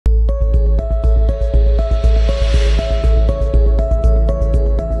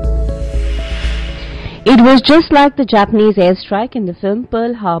It was just like the Japanese airstrike in the film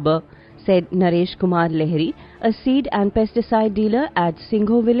Pearl Harbour, said Naresh Kumar Lehri, a seed and pesticide dealer at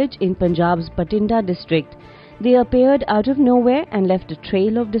Singho village in Punjab's Bathinda district. They appeared out of nowhere and left a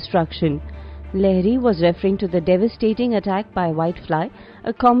trail of destruction. Lehri was referring to the devastating attack by Whitefly,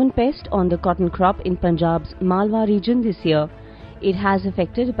 a common pest on the cotton crop in Punjab's Malwa region this year. It has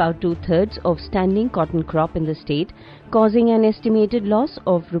affected about two-thirds of standing cotton crop in the state, causing an estimated loss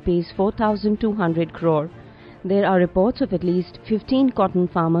of Rs 4,200 crore. There are reports of at least 15 cotton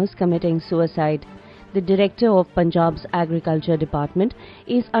farmers committing suicide. The director of Punjab's Agriculture Department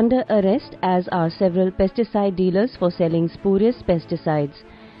is under arrest, as are several pesticide dealers for selling spurious pesticides.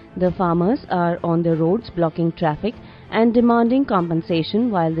 The farmers are on the roads blocking traffic and demanding compensation,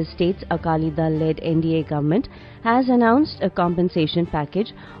 while the state's Akali Dal-led NDA government has announced a compensation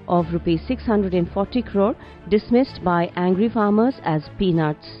package of Rs 640 crore, dismissed by angry farmers as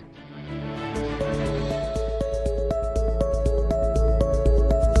peanuts.